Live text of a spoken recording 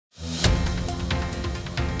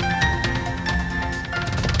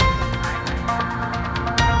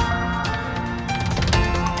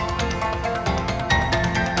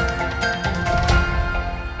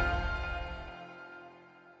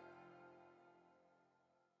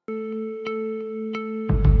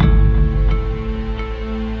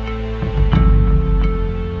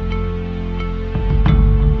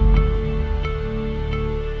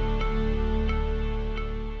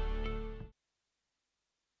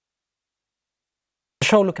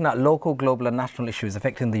Show looking at local, global and national issues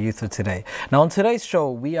affecting the youth of today. Now on today's show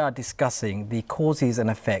we are discussing the causes and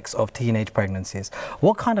effects of teenage pregnancies.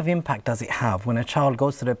 What kind of impact does it have when a child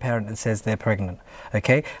goes to their parent and says they're pregnant?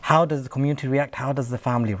 Okay, how does the community react? How does the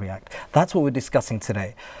family react? That's what we're discussing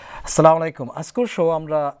today. Assalamu alaikum. Askul show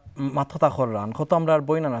amra matota khorran khoto amra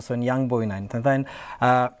boyna nason young boy nine then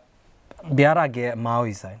biar age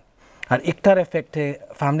maoi zain আর একটার এফেক্টে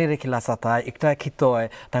family রে খিলা সাতায় একটা খিত হয়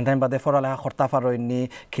তাই বাদে ফরালেখা খরতা ফারইনি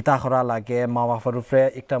খিতা খরা লাগে মা বাবার উপরে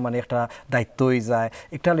একটা মানে একটা দায়িত্ব হয়ে যায়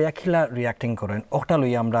একটা লইয়া খিলা রিয়াক্টিং করেন ওটা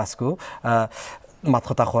লইয়া আমরা আজকে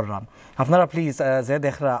মাথা খররাম আপনারা প্লিজ যে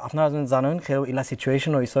দেখরা আপনারা জানেন কেউ ইলা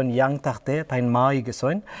সিচুয়েশন হইছেন ইয়াং থাকতে তাই মা হয়ে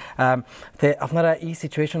গেছেন তে আপনারা এই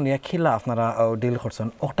সিচুয়েশন লইয়া খিলা আপনারা ডিল করছেন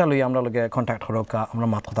ওটা লইয়া আমরা লগে কন্টাক্ট করোকা আমরা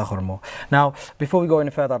মাথা খরমো Now before we go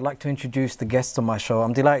any further I'd like to introduce the guests on my show.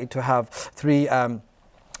 I'm delighted to have three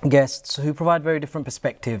guests who provide very different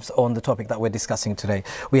perspectives on the topic that we're discussing today.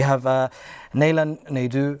 We have Naila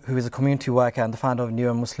Naidu, who is a community worker and the founder of New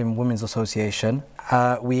Muslim Women's Association.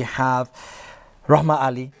 We have Rahma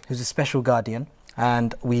Ali, who's a special guardian, and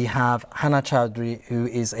we have Hannah Chowdhury, who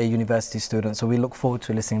is a university student. So we look forward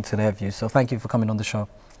to listening to their views. So thank you for coming on the show.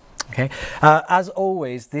 Okay. As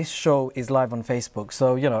always, this show is live on Facebook. So,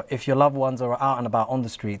 you know, if your loved ones are out and about on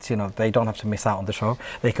the streets, you know, they don't have to miss out on the show.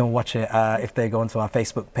 They can watch it if they go onto our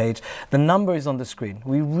Facebook page. The number is on the screen.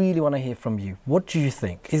 We really want to hear from you. What do you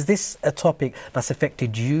think? Is this a topic that's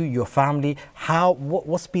affected you, your family?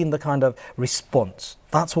 What's been the kind of response?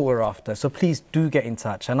 That's what we're after. So please do get in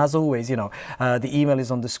touch. And as always, you know, the email is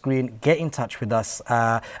on the screen. Get in touch with us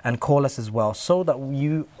and call us as well so that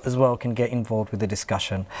you as well can get involved with the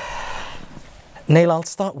discussion. Nail,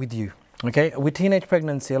 I'll start with you. Okay, with teenage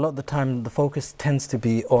pregnancy, a lot of the time the focus tends to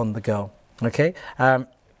be on the girl. Okay,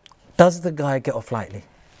 does the guy get off lightly?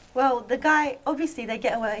 Well, the guy, obviously they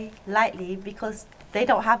get away lightly because they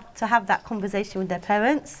don't have to have that conversation with their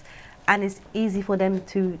parents and it's easy for them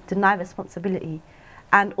to deny responsibility.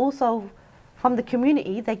 And also from the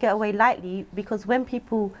community, they get away lightly because when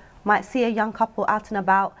people might see a young couple out and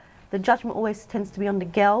about, the judgment always tends to be on the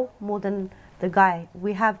girl more than the guy.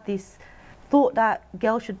 We have this thought that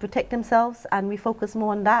girls should protect themselves and we focus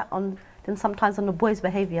more on that than sometimes on the boys'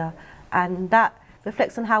 behaviour. And that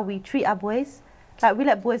reflects on how we treat our boys. Like we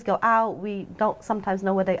let boys go out, we don't sometimes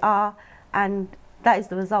know where they are, and that is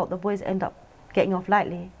the result. The boys end up getting off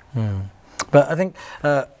lightly. But I think,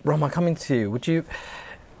 Rahma, coming to you, would you,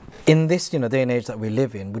 in this day and age that we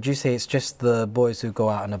live in, would you say it's just the boys who go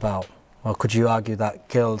out and about? Or could you argue that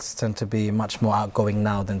girls tend to be much more outgoing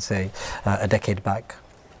now than, say, a decade back?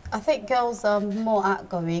 I think girls are more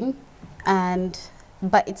outgoing,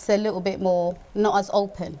 but it's a little bit more, not as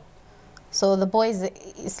open. So the boys,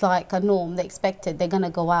 it's like a norm, they expect it, they're going to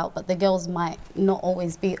go out, but the girls might not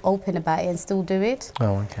always be open about it and still do it.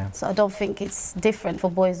 Oh, okay. So I don't think it's different for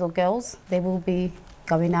boys or girls, they will be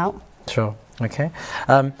going out. Sure, okay.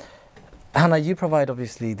 Hannah, you provide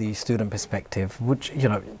obviously the student perspective, which,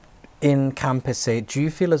 in campus, say, do you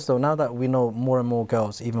feel as though now that we know more and more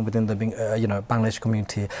girls, even within the Bangladesh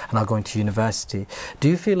community, and are going to university, do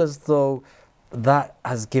you feel as though that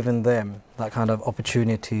has given them that kind of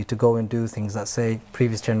opportunity to go and do things that, say,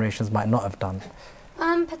 previous generations might not have done?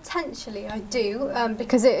 Potentially, I do,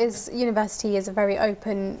 because university is a very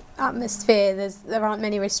open atmosphere. There aren't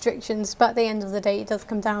many restrictions, but at the end of the day, it does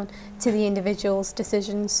come down to the individual's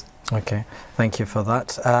decisions. Okay, thank you for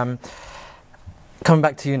that. Coming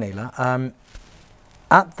back to you, Naila,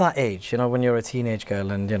 at that age, when you're a teenage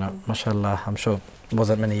girl, and mashallah, I'm sure it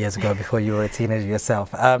wasn't many years ago before you were a teenager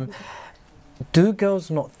yourself. Do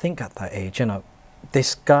girls not think at that age,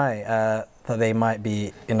 this guy that they might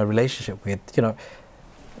be in a relationship with,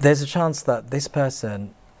 there's a chance that this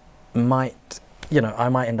person might, I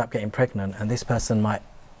might end up getting pregnant and this person might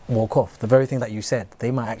walk off. The very thing that you said, they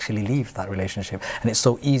might actually leave that relationship and it's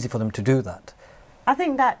so easy for them to do that. I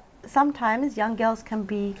think that sometimes young girls can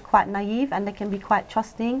be quite naive and they can be quite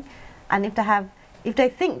trusting, and if they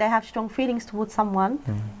think they have strong feelings towards someone,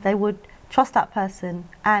 they would trust that person.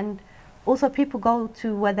 And also people go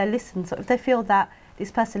to where they listen, so if they feel that this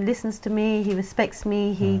person listens to me, he respects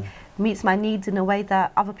me, he meets my needs in a way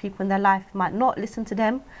that other people in their life might not listen to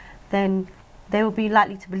them, then they will be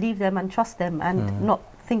likely to believe them and trust them and not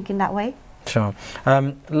think in that way. Sure.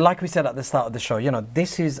 Like we said at the start of the show,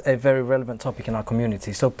 this is a very relevant topic in our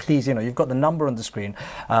community. So please, you've got the number on the screen.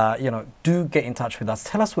 Do get in touch with us.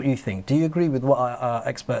 Tell us what you think. Do you agree with what our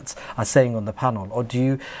experts are saying on the panel, or do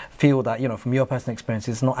you feel that, from your personal experience,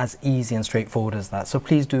 it's not as easy and straightforward as that? So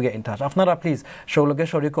please do get in touch. Afnara, please, showloge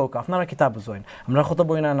shorikoka. Afnara kitabu zoin. Amra khoto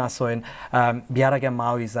boina na zoin. Biarage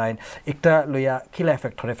maui zain. Ikta loya kila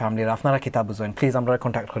effect hore family. Afnara kitabu zoin. Please, amra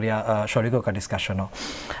contact korea shorikoka discussion.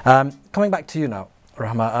 Coming back to you now,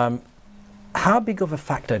 Rahma, how big of a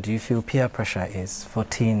factor do you feel peer pressure is for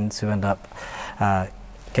teens who end up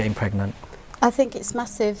getting pregnant? I think it's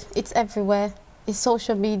massive. It's everywhere. It's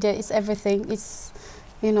social media. It's everything. It's,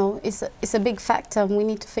 it's a big factor, and we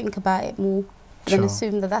need to think about it more than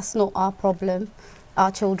assume that that's not our problem.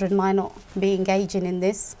 Our children might not be engaging in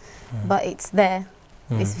this, but it's there.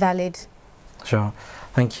 It's valid. Sure.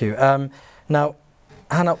 Thank you. Now,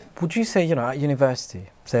 Hannah, would you say, at university,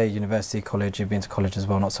 say university, college, you've been to college as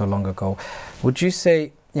well not so long ago, would you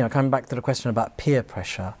say, coming back to the question about peer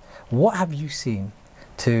pressure, what have you seen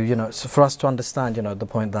to, so for us to understand, the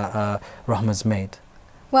point that Rahma's made?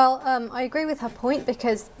 Well, I agree with her point,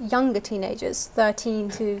 because younger teenagers, 13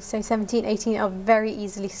 to say 17, 18, are very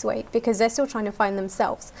easily swayed because they're still trying to find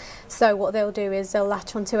themselves. So what they'll do is they'll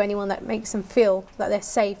latch onto anyone that makes them feel that they're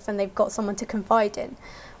safe and they've got someone to confide in.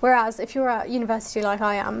 Whereas if you're at university like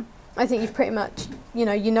I am, I think you've pretty much,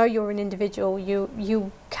 you're an individual,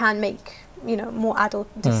 you can make, more adult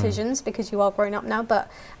decisions because you are grown up now, but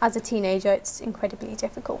as a teenager it's incredibly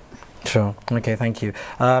difficult. Sure. Okay, thank you.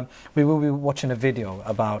 We will be watching a video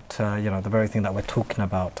about, the very thing that we're talking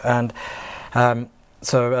about. And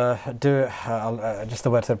just a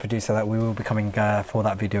word to the producer that we will be coming for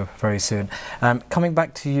that video very soon. Coming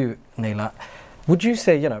back to you, Naila, would you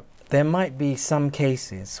say, there might be some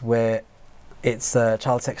cases where it's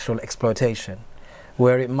child sexual exploitation,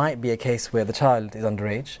 where it might be a case where the child is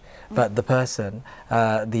underage, but the person,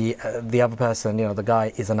 the other person, the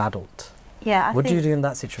guy is an adult? Yeah. What do you do in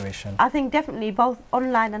that situation? I think definitely both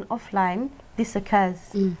online and offline this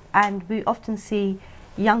occurs, and we often see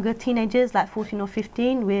younger teenagers like 14 or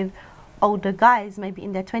 15 with older guys maybe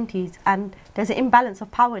in their 20s, and there's an imbalance of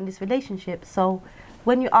power in this relationship. So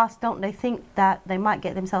when you ask, don't they think that they might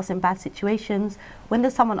get themselves in bad situations, when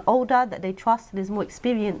there's someone older that they trust and is more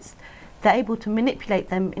experienced, they're able to manipulate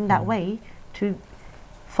them in that way to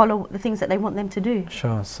follow the things that they want them to do.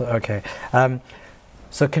 Sure. So, okay.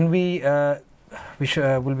 So can we'll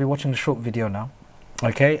be watching the short video now.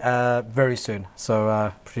 Okay, very soon.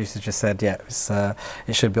 So producer just said, yeah,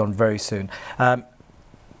 it should be on very soon.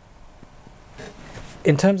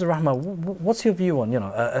 In terms of Rahma, what's your view on,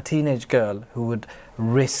 a teenage girl who would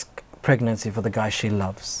risk pregnancy for the guy she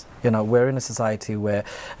loves? We're in a society where,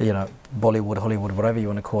 Bollywood, Hollywood, whatever you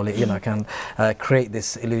want to call it, can create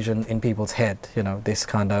this illusion in people's head, this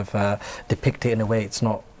kind of depict it in a way it's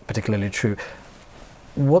not particularly true.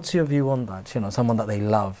 What's your view on that? Someone that they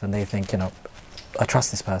love and they think, I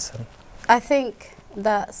trust this person. I think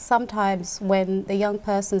that sometimes when the young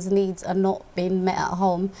person's needs are not being met at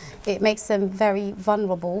home, it makes them very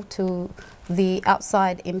vulnerable to the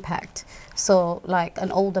outside impact. So like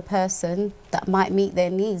an older person that might meet their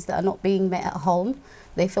needs that are not being met at home,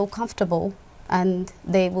 they feel comfortable and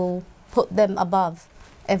they will put them above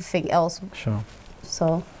everything else. Sure.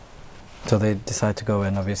 So they decide to go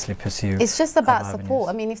and obviously pursue. It's just about support.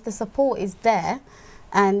 I mean, if the support is there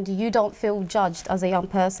and you don't feel judged as a young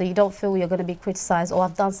person, you don't feel you're going to be criticised, or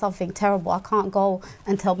I've done something terrible, I can't go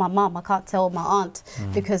and tell my mum, I can't tell my aunt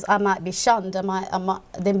because I might be shunned,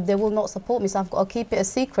 then they will not support me, so I've got to keep it a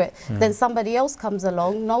secret. Then somebody else comes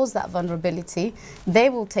along, knows that vulnerability, they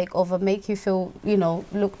will take over, make you feel,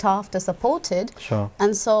 looked after, supported. Sure.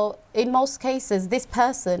 And so in most cases, this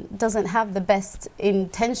person doesn't have the best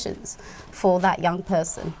intentions for that young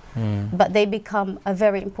person, but they become a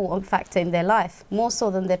very important factor in their life, more so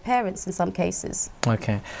than their parents in some cases.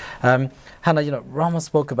 Okay. Hannah, Rahma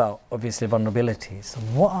spoke about, obviously, vulnerabilities.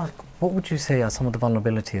 What would you say are some of the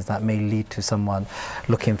vulnerabilities that may lead to someone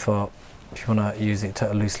looking for, if you want to use it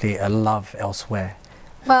loosely, a love elsewhere?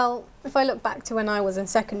 Well, if I look back to when I was in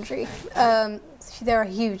secondary, there are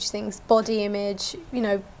huge things: body image,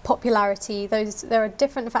 popularity. There are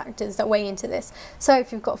different factors that weigh into this. So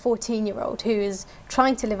if you've got a 14-year-old who is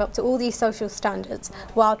trying to live up to all these social standards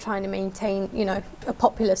while trying to maintain, a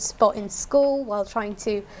popular spot in school, while trying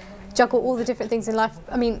to juggle all the different things in life.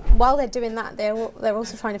 I mean, while they're doing that, they're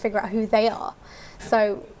also trying to figure out who they are.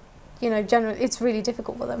 So, generally, it's really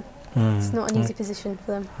difficult for them. It's not an easy position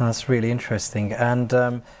for them. That's really interesting. And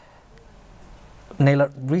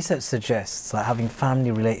Naila, research suggests that having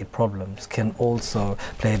family-related problems can also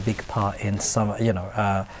play a big part in some,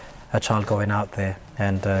 a child going out there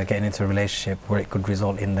and getting into a relationship where it could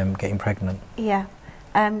result in them getting pregnant? Yeah,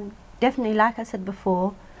 definitely, like I said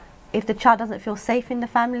before, if the child doesn't feel safe in the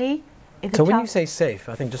family. So when you say safe,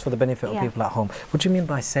 I think just for the benefit of people at home, what do you mean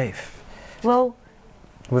by safe? Well,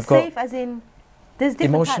 safe as in, there's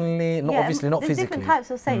different emotionally, types. Not obviously, not physically. There's different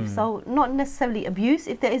types of safe, so not necessarily abuse.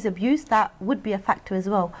 If there is abuse, that would be a factor as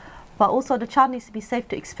well. But also the child needs to be safe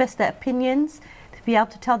to express their opinions, to be able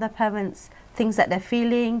to tell their parents things that they're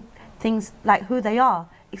feeling, things like who they are,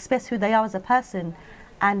 express who they are as a person.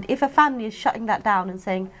 And if a family is shutting that down and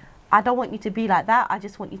saying, I don't want you to be like that, I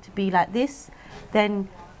just want you to be like this, then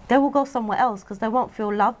they will go somewhere else because they won't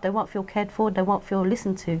feel loved, they won't feel cared for, they won't feel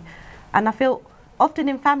listened to. And I feel often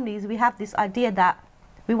in families we have this idea that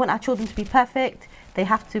we want our children to be perfect, they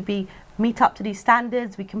have to meet up to these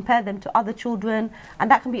standards, we compare them to other children,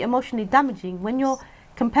 and that can be emotionally damaging. When you're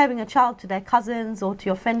comparing a child to their cousins or to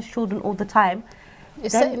your friends' children all the time, you're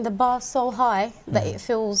setting the bar so high that it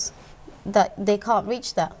feels that they can't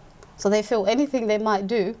reach that. So they feel anything they might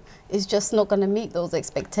do is just not going to meet those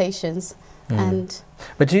expectations.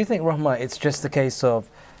 But do you think, Rahma, it's just a case of,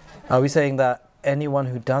 are we saying that anyone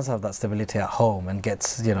who does have that stability at home and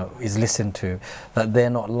gets, is listened to, that they're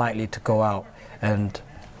not likely to go out and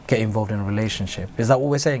get involved in a relationship? Is that what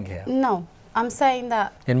we're saying here? No, I'm saying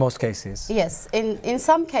that in most cases. Yes, in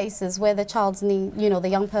some cases where the child's need, the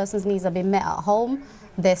young person's needs have been met at home,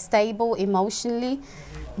 they're stable emotionally,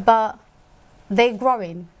 but they're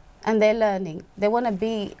growing and they're learning. They want to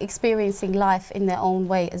be experiencing life in their own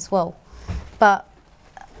way as well. But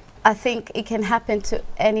I think it can happen to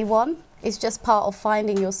anyone. It's just part of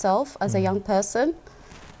finding yourself as a young person.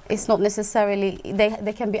 It's not necessarily,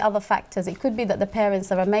 there can be other factors. It could be that the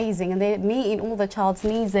parents are amazing and they're meeting all the child's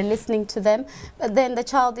needs, they're listening to them, but then the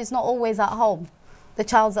child is not always at home. The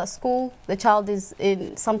child's at school, the child is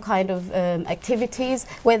in some kind of activities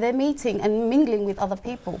where they're meeting and mingling with other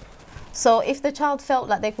people. So if the child felt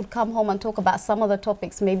like they could come home and talk about some of the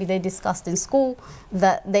topics maybe they discussed in school,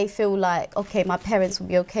 that they feel like, okay, my parents will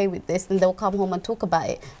be okay with this, then they'll come home and talk about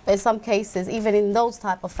it. But in some cases, even in those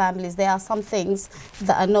type of families, there are some things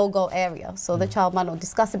that are no-go area. So the child might not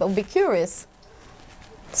discuss it, but will be curious.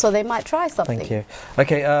 So they might try something. Thank you.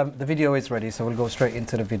 Okay, the video is ready, so we'll go straight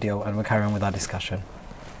into the video and we'll carry on with our discussion.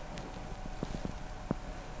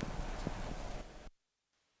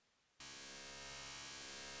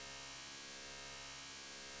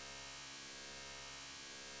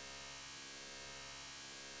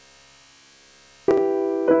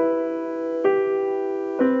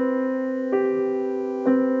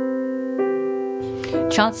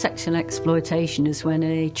 Child sexual exploitation is when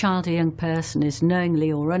a child or young person is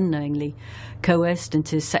knowingly or unknowingly coerced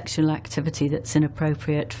into sexual activity that's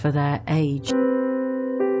inappropriate for their age.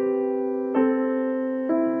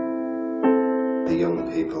 The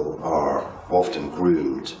young people are often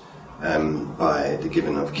groomed by the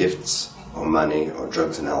giving of gifts or money or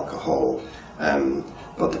drugs and alcohol,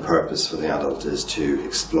 but the purpose for the adult is to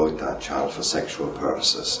exploit that child for sexual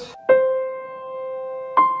purposes.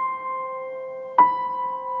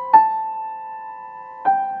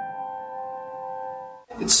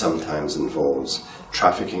 It sometimes involves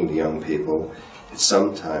trafficking the young people. It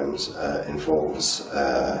sometimes involves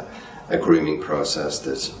a grooming process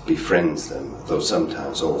that befriends them, though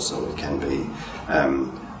sometimes also it can be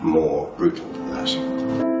more brutal than that.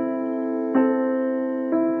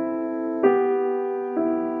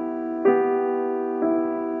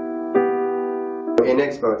 In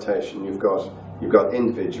exploitation, you've got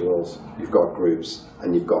individuals, you've got groups,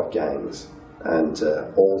 and you've got gangs. And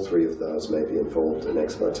all three of those may be involved in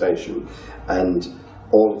exploitation, and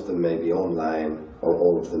all of them may be online, or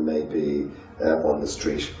all of them may be on the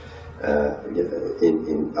street, or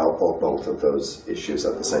both of those issues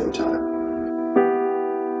at the same time.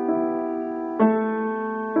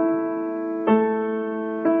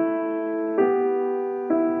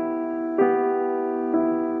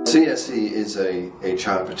 CSE is a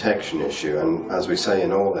child protection issue, and as we say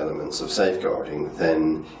in all elements of safeguarding,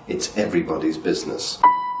 then it's everybody's business.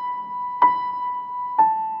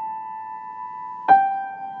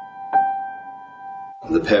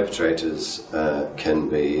 The perpetrators can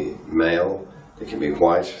be male, they can be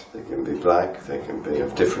white, they can be black, they can be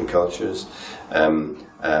of different cultures,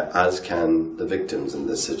 as can the victims in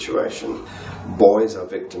this situation. Boys are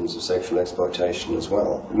victims of sexual exploitation as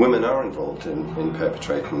well. Women are involved in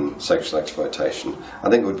perpetrating sexual exploitation. I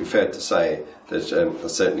think it would be fair to say that there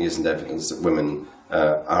certainly isn't evidence that women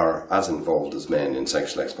are as involved as men in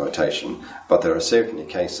sexual exploitation, but there are certainly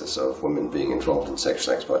cases of women being involved in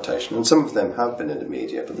sexual exploitation, and some of them have been in the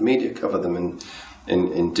media, but the media cover them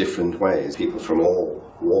in different ways. People from all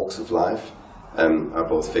walks of life are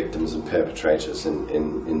both victims and perpetrators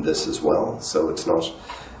in this as well. So it's not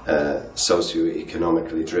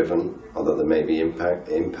socio-economically driven, although there may be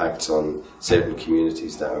impacts on certain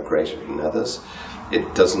communities that are greater than others.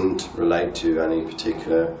 It doesn't relate to any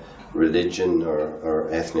particular religion or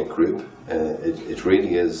ethnic group. It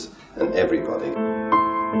really is an everybody.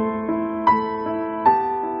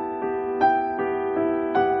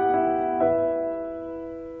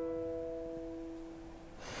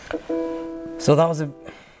 So that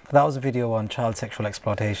was a video on child sexual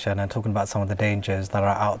exploitation and talking about some of the dangers that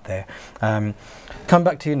are out there. Come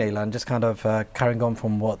back to you, Neela, and just kind of carrying on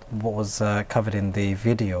from what was covered in the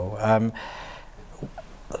video.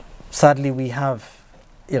 Sadly, we have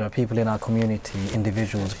people in our community,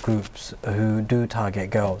 individuals, groups who do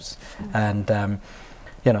target girls, and in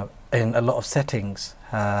a lot of settings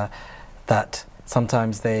that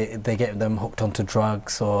sometimes they get them hooked onto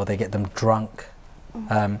drugs or they get them drunk.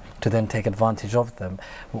 To then take advantage of them.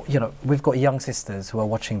 We've got young sisters who are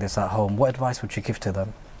watching this at home. What advice would you give to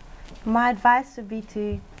them? My advice would be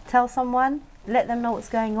to tell someone, let them know what's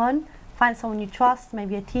going on, find someone you trust,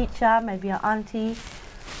 maybe a teacher, maybe an auntie,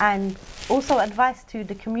 and also advice to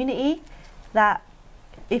the community that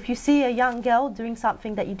if you see a young girl doing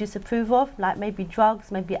something that you disapprove of, like maybe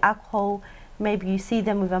drugs, maybe alcohol, maybe you see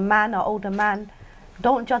them with a man or older man,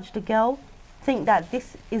 don't judge the girl. Think that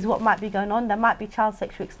this is what might be going on. There might be child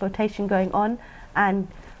sexual exploitation going on, and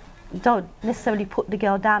don't necessarily put the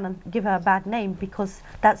girl down and give her a bad name, because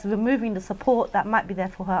that's removing the support that might be there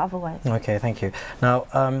for her otherwise. Okay, thank you. Now,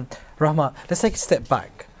 Rahma, let's take a step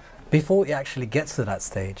back before it actually gets to that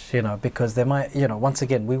stage, because there might, once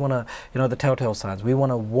again, we want to, the telltale signs, we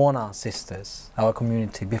want to warn our sisters, our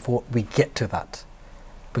community, before we get to that,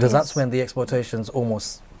 because that's when the exploitation's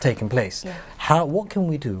almost taking place. Yeah. What can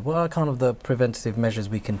we do? What are kind of the preventative measures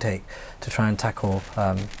we can take to try and tackle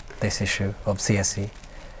this issue of CSE?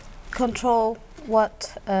 Control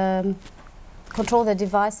the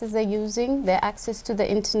devices they're using, their access to the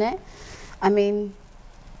internet. I mean,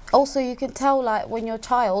 also you can tell, like, when your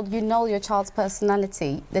child, your child's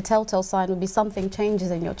personality, the telltale sign would be something changes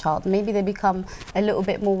in your child. Maybe they become a little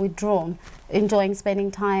bit more withdrawn, enjoying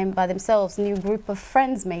spending time by themselves, new group of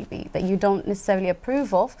friends maybe that you don't necessarily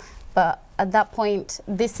approve of, but at that point,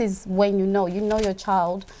 this is when you know your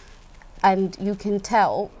child, and you can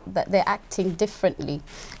tell that they're acting differently.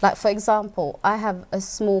 Like, for example, I have a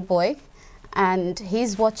small boy and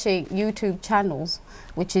he's watching YouTube channels,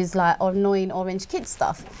 which is like annoying Orange Kid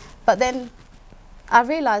stuff. But then I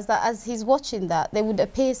realized that as he's watching that, there would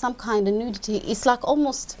appear some kind of nudity. It's like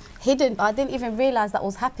almost hidden. I didn't even realize that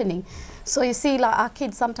was happening. So you see, like, our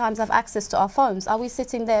kids sometimes have access to our phones. Are we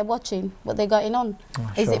sitting there watching what they're going on?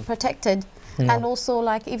 Is it protected? No. And also,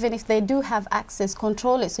 like, even if they do have access,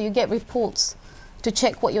 control it so you get reports to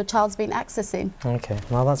check what your child's been accessing. Okay,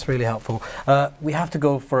 well, that's really helpful. We have to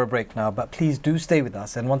go for a break now, but please do stay with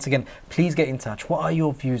us. And once again, please get in touch. What are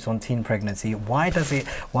your views on teen pregnancy? Why does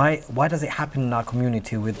it happen in our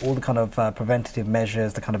community with all the kind of preventative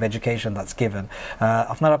measures, the kind of education that's given?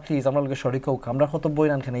 Apnara please, amra loge shoriko amra hoto boy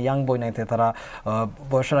nan khane young boy naite tara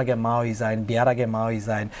boyshar age ma hoi jain, biyar age ma hoi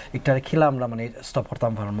jain, ekta khila amra mane stop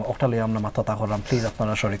kortam parom, okta loi amra matata korlam, please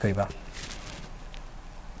apnara shoriko iba.